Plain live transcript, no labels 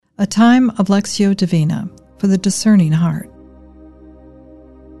a time of Lectio Divina for the discerning heart.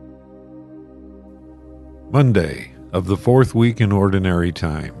 Monday of the fourth week in Ordinary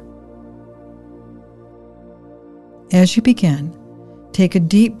Time. As you begin, take a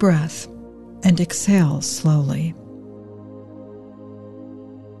deep breath and exhale slowly.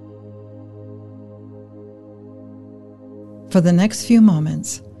 For the next few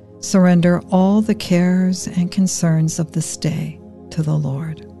moments, surrender all the cares and concerns of this day to the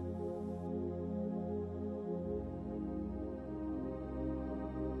Lord.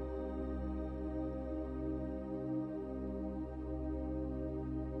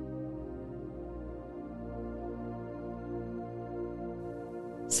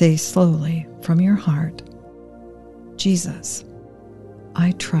 Say slowly from your heart, Jesus,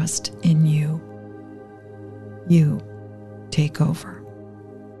 I trust in you. You take over.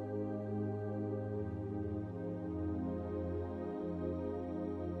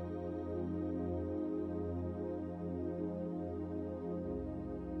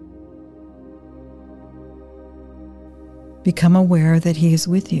 Become aware that He is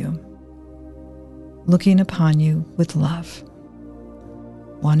with you, looking upon you with love,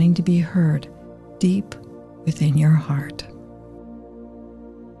 wanting to be heard deep within your heart.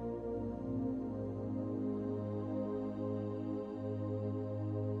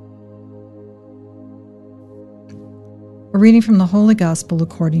 A reading from the Holy Gospel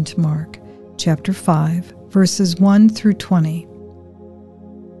according to Mark, chapter 5, verses 1 through 20.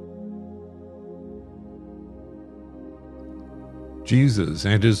 Jesus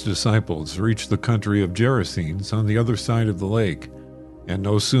and his disciples reached the country of Gerasenes on the other side of the lake, and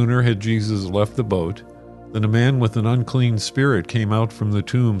no sooner had Jesus left the boat than a man with an unclean spirit came out from the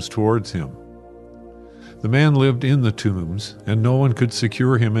tombs towards him. The man lived in the tombs, and no one could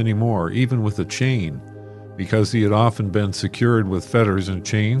secure him any more, even with a chain, because he had often been secured with fetters and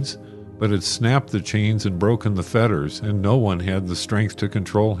chains, but had snapped the chains and broken the fetters, and no one had the strength to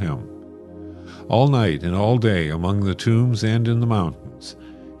control him. All night and all day among the tombs and in the mountains,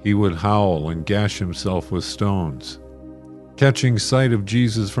 he would howl and gash himself with stones. Catching sight of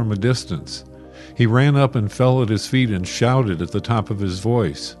Jesus from a distance, he ran up and fell at his feet and shouted at the top of his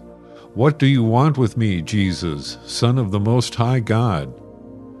voice, "What do you want with me, Jesus, Son of the Most High God?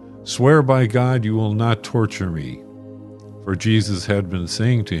 Swear by God you will not torture me." For Jesus had been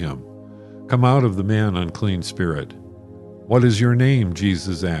saying to him, "Come out of the man, unclean spirit." "What is your name?"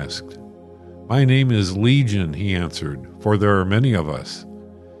 Jesus asked. "My name is Legion," he answered, "for there are many of us."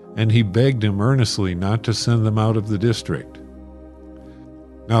 And he begged him earnestly not to send them out of the district.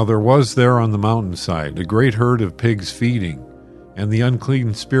 Now there was there on the mountainside a great herd of pigs feeding, and the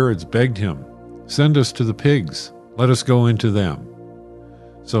unclean spirits begged him, "Send us to the pigs, let us go into them."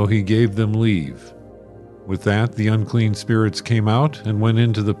 So he gave them leave. With that the unclean spirits came out and went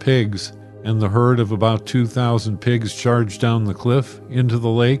into the pigs, and the herd of about 2,000 pigs charged down the cliff into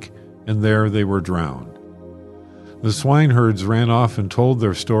the lake, and there they were drowned. The swineherds ran off and told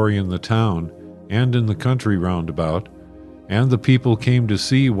their story in the town and in the country round about, and the people came to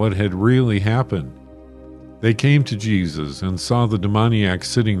see what had really happened. They came to Jesus and saw the demoniac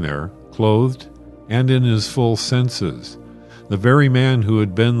sitting there, clothed and in his full senses, the very man who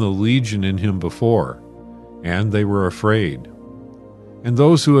had been the legion in him before, and they were afraid. And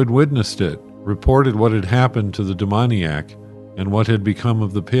those who had witnessed it reported what had happened to the demoniac and what had become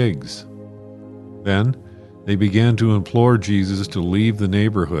of the pigs. Then they began to implore Jesus to leave the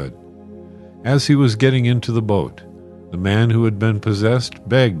neighborhood. As he was getting into the boat, the man who had been possessed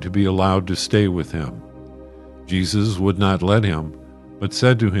begged to be allowed to stay with him. Jesus would not let him, but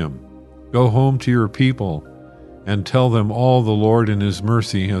said to him, "Go home to your people and tell them all the Lord in his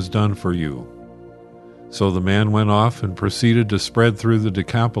mercy has done for you." So the man went off and proceeded to spread through the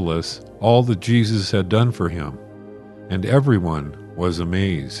Decapolis all that Jesus had done for him, and everyone was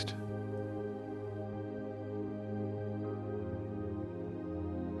amazed.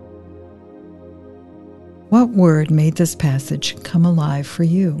 What word made this passage come alive for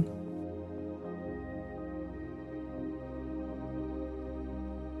you?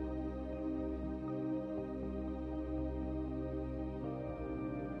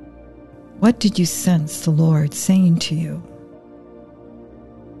 What did you sense the Lord saying to you?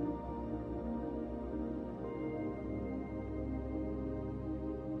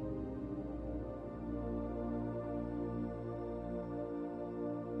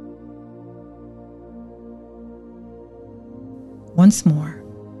 Once more,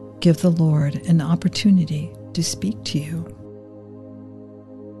 give the Lord an opportunity to speak to you.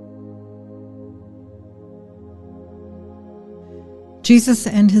 Jesus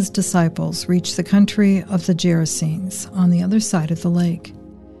and his disciples reached the country of the Gerasenes on the other side of the lake,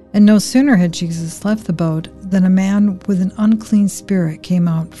 And no sooner had Jesus left the boat than a man with an unclean spirit came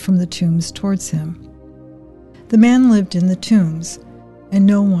out from the tombs towards him. The man lived in the tombs, and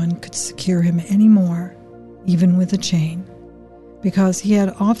no one could secure him any more, even with a chain, because he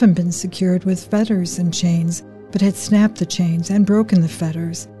had often been secured with fetters and chains, but had snapped the chains and broken the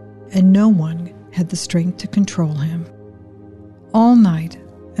fetters, and no one had the strength to control him. All night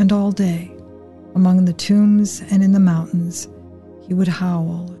and all day, among the tombs and in the mountains, he would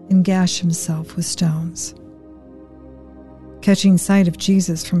howl and gash himself with stones. Catching sight of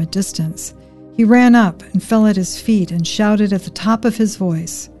Jesus from a distance, he ran up and fell at his feet and shouted at the top of his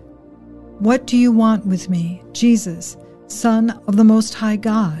voice, "What do you want with me, Jesus, Son of the Most High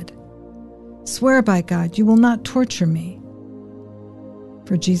God? Swear by God you will not torture me."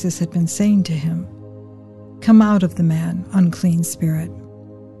 For Jesus had been saying to him, "Come out of the man, unclean spirit."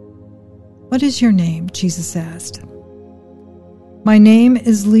 "What is your name?" Jesus asked. "My name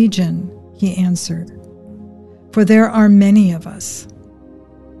is Legion," he answered, "for there are many of us."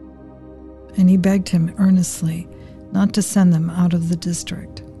 And he begged him earnestly not to send them out of the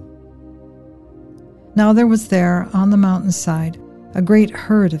district. Now there was there on the mountainside a great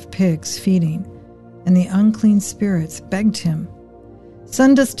herd of pigs feeding, and the unclean spirits begged him,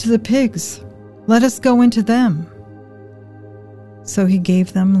 "Send us to the pigs, let us go into them." So he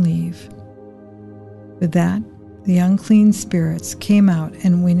gave them leave. With that, the unclean spirits came out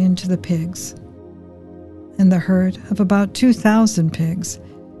and went into the pigs, and the herd of about 2,000 pigs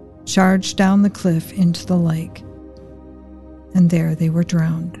charged down the cliff into the lake, and there they were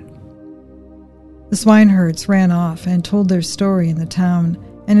drowned. The swineherds ran off and told their story in the town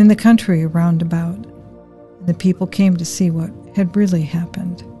and in the country round about, and the people came to see what had really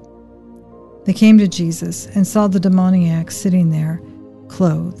happened. They came to Jesus and saw the demoniac sitting there,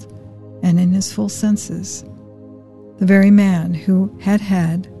 clothed and in his full senses, the very man who had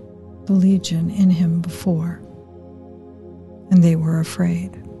had the legion in him before, and they were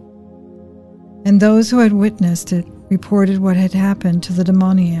afraid. And those who had witnessed it reported what had happened to the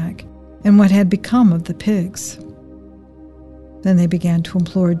demoniac and what had become of the pigs. Then they began to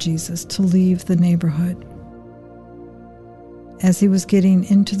implore Jesus to leave the neighborhood. As he was getting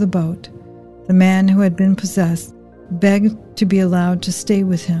into the boat, the man who had been possessed begged to be allowed to stay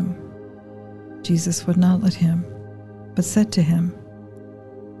with him. Jesus would not let him, but said to him,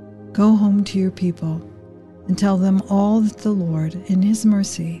 "Go home to your people and tell them all that the Lord, in his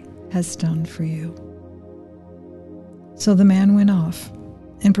mercy, has done for you." So the man went off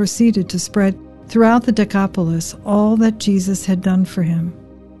and proceeded to spread throughout the Decapolis all that Jesus had done for him.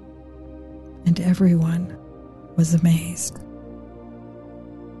 And everyone was amazed.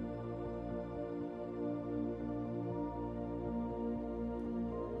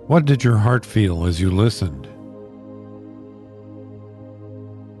 What did your heart feel as you listened?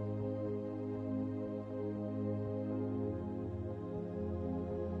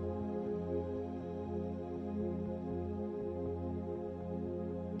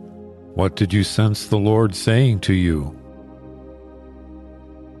 What did you sense the Lord saying to you?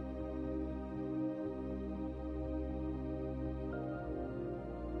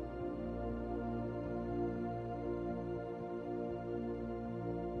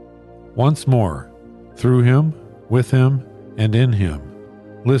 Once more, through him, with him, and in him,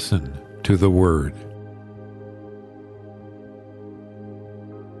 listen to the word.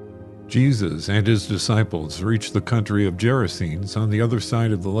 Jesus and his disciples reached the country of Gerasenes on the other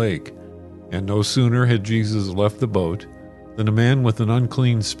side of the lake, and no sooner had Jesus left the boat than a man with an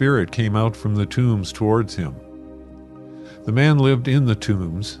unclean spirit came out from the tombs towards him. The man lived in the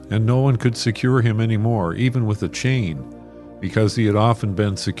tombs, and no one could secure him any more, even with a chain, because he had often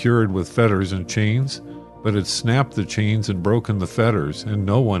been secured with fetters and chains, but had snapped the chains and broken the fetters, and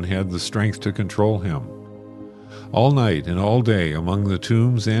no one had the strength to control him. All night and all day among the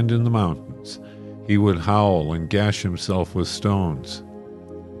tombs and in the mountains, he would howl and gash himself with stones.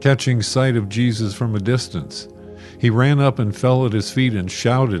 Catching sight of Jesus from a distance, he ran up and fell at his feet and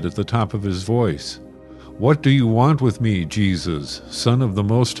shouted at the top of his voice, "What do you want with me, Jesus, Son of the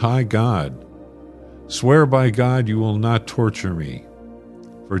Most High God? Swear by God you will not torture me."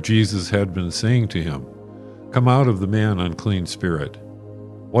 For Jesus had been saying to him, "Come out of the man, unclean spirit."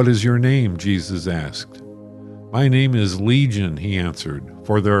 "What is your name?" Jesus asked. "My name is Legion," he answered,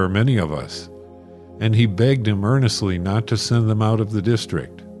 "for there are many of us." And he begged him earnestly not to send them out of the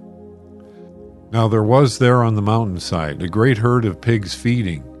district. Now there was there on the mountainside a great herd of pigs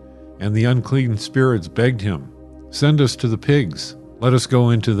feeding, and the unclean spirits begged him, "Send us to the pigs, let us go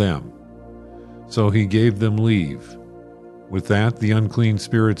into them." So he gave them leave. With that the unclean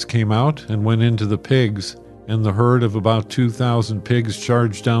spirits came out and went into the pigs, and the herd of about 2,000 pigs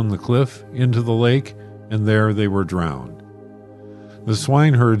charged down the cliff into the lake, and there they were drowned. The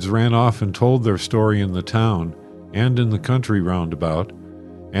swineherds ran off and told their story in the town and in the country round about,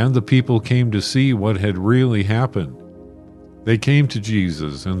 and the people came to see what had really happened. They came to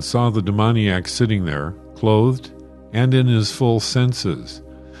Jesus and saw the demoniac sitting there, clothed and in his full senses,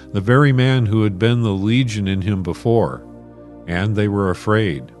 the very man who had been the legion in him before, and they were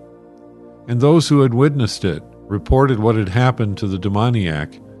afraid. And those who had witnessed it reported what had happened to the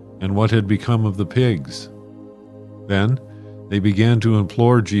demoniac and what had become of the pigs. Then they began to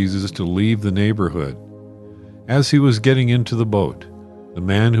implore Jesus to leave the neighborhood. As he was getting into the boat, the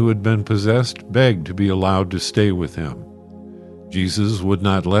man who had been possessed begged to be allowed to stay with him. Jesus would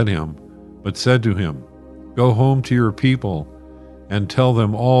not let him, but said to him, "Go home to your people and tell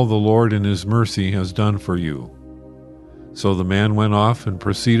them all the Lord in his mercy has done for you." So the man went off and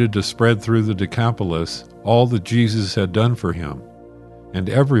proceeded to spread through the Decapolis all that Jesus had done for him, and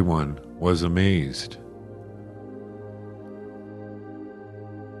everyone was amazed.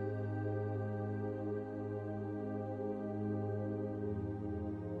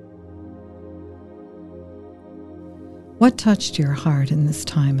 What touched your heart in this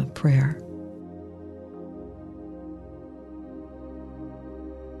time of prayer?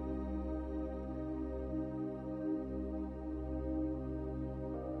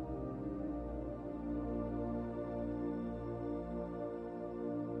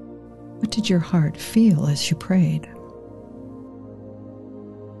 What did your heart feel as you prayed?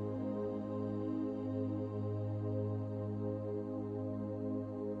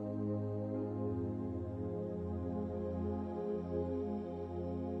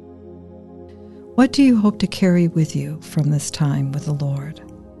 What do you hope to carry with you from this time with the Lord?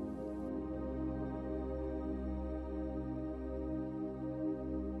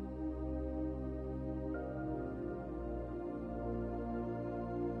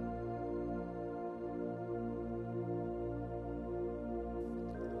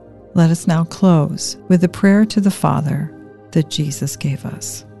 Let us now close with a prayer to the Father that Jesus gave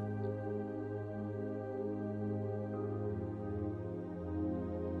us.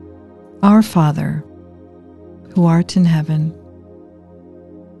 Our Father, who art in heaven,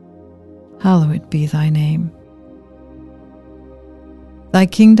 hallowed be thy name. Thy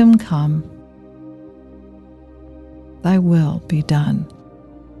kingdom come, thy will be done,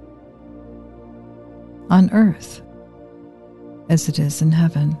 on earth as it is in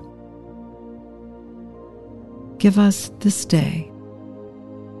heaven. Give us this day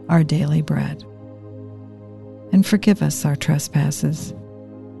our daily bread, and forgive us our trespasses,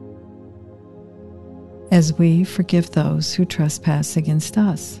 as we forgive those who trespass against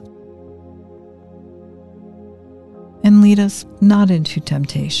us. And lead us not into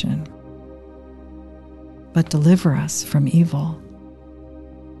temptation, but deliver us from evil.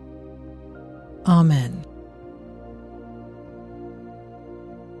 Amen.